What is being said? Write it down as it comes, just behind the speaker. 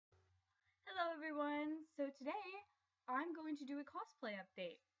everyone! So today I'm going to do a cosplay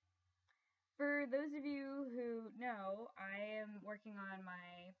update. For those of you who know, I am working on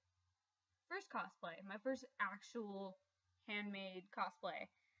my first cosplay, my first actual handmade cosplay,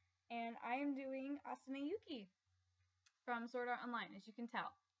 and I am doing Asuna Yuuki from Sword Art Online, as you can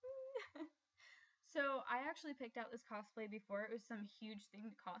tell. So I actually picked out this cosplay before it was some huge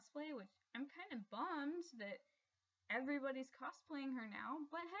thing to cosplay, which I'm kind of bummed that everybody's cosplaying her now,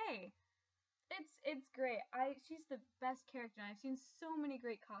 but hey, it's great. She's the best character, and I've seen so many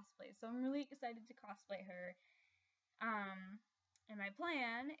great cosplays, so I'm really excited to cosplay her. And my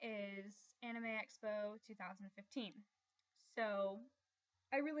plan is Anime Expo 2015. So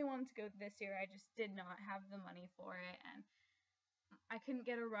I really wanted to go this year. I just did not have the money for it, and I couldn't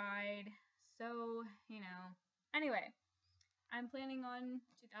get a ride. So, Anyway, I'm planning on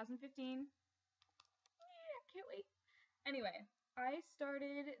 2015. Yeah, can't wait. Anyway, I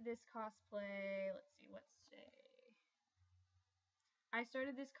started this cosplay, let's see, what's today? I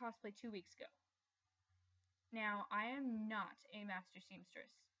started this cosplay 2 weeks ago. Now, I am not a master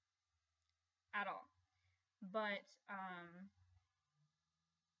seamstress at all, but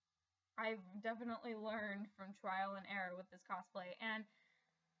I've definitely learned from trial and error with this cosplay, and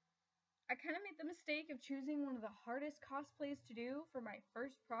I kind of made the mistake of choosing one of the hardest cosplays to do for my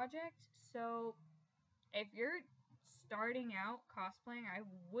first project, so if you're starting out cosplaying, I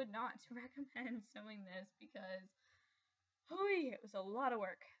would not recommend sewing this because it was a lot of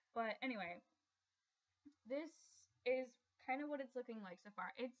work. But anyway, this is kind of what it's looking like so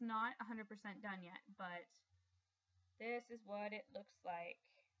far. It's not 100% done yet, but this is what it looks like.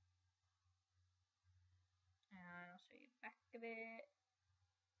 And I'll show you the back of it.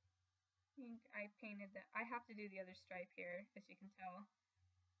 I think I painted that. I have to do the other stripe here, as you can tell.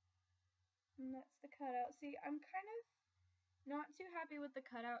 And that's the cutout. See, I'm kind of not too happy with the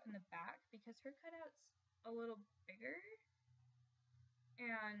cutout in the back because her cutout's a little bigger.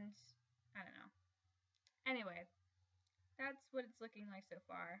 And I don't know. Anyway, that's what it's looking like so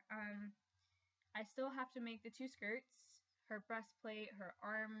far. I still have to make the two skirts, her breastplate, her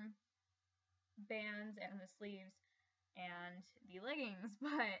arm bands, and the sleeves, and the leggings,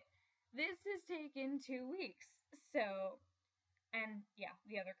 but this has taken 2 weeks. So, and yeah,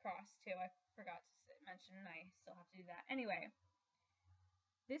 the other cross too. I forgot to mention I still have to do that. Anyway,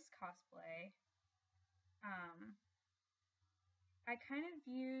 this cosplay, I kind of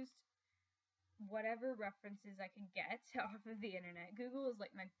used whatever references I could get off of the internet. Google is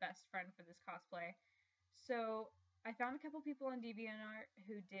like my best friend for this cosplay. So I found a couple people on DeviantArt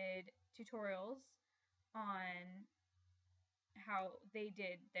who did tutorials on how they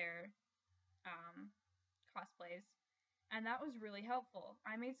did their cosplays, and that was really helpful.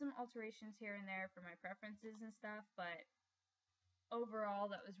 I made some alterations here and there for my preferences and stuff, but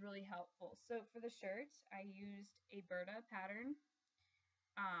overall that was really helpful. So for the shirt, I used a Berta pattern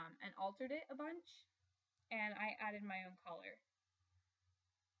and altered it a bunch, and I added my own color.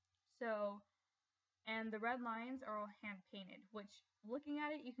 So, and the red lines are all hand painted, which looking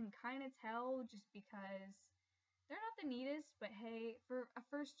at it you can kind of tell just because they're not the neatest, but hey, for a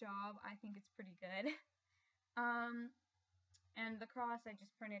first job I think it's pretty good. And the cross I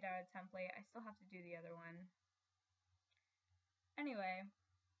just printed out a template. I still have to do the other one. Anyway,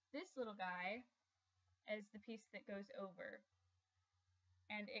 this little guy is the piece that goes over,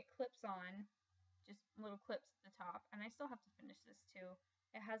 and it clips on, just little clips at the top, and I still have to finish this too.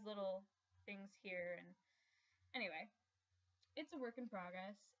 It has little things here, and anyway, it's a work in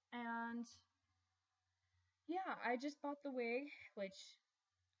progress. And yeah, I just bought the wig, which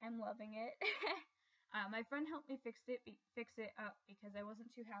I'm loving it. My friend helped me fix it up because I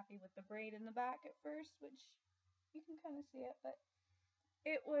wasn't too happy with the braid in the back at first, which you can kind of see it, but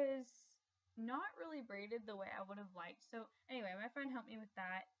it was not really braided the way I would have liked. So anyway, my friend helped me with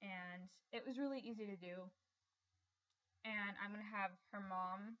that, and it was really easy to do. And I'm going to have her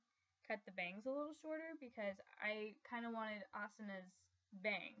mom cut the bangs a little shorter because I kind of wanted Asuna's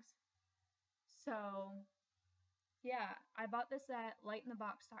bangs. So yeah, I bought this at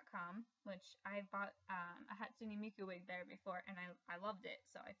lightinthebox.com, which I bought a Hatsune Miku wig there before, and I loved it,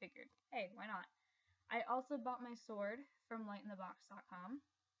 so I figured, hey, why not? I also bought my sword from lightinthebox.com,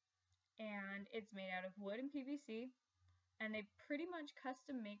 and it's made out of wood and PVC, and they pretty much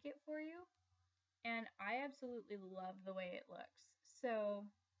custom make it for you, and I absolutely love the way it looks. So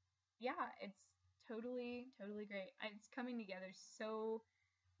yeah, it's totally great. It's coming together so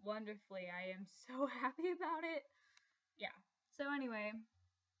wonderfully. I am so happy about it. Yeah. So anyway,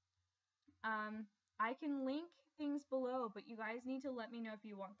 I can link things below, but you guys need to let me know if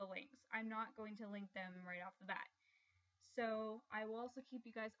you want the links. I'm not going to link them right off the bat. So I will also keep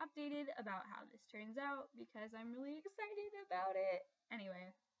you guys updated about how this turns out because I'm really excited about it.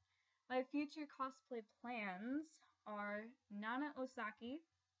 Anyway, my future cosplay plans are Nana Osaki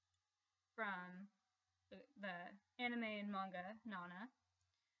from the anime and manga Nana,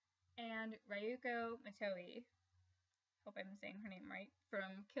 and Ryuko Matoi, hope I'm saying her name right,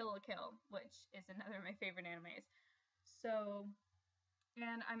 from Kill la Kill, which is another of my favorite animes. So,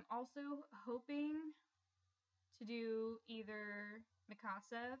 and I'm also hoping to do either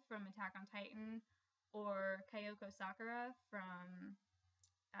Mikasa from Attack on Titan or Kyoko Sakura from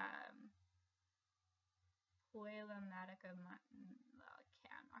Puella Madoka.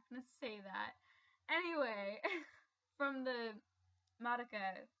 Okay, I'm not gonna say that. Anyway, from the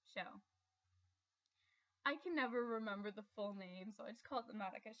Madoka show. I can never remember the full name, so I just call it the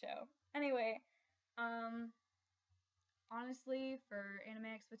Madoka show. Anyway, honestly, for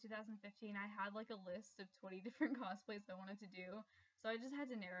Anime Expo 2015, I had like a list of 20 different cosplays I wanted to do, so I just had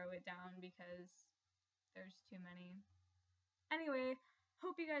to narrow it down because there's too many. Anyway,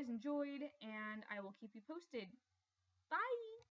 hope you guys enjoyed, and I will keep you posted. Bye!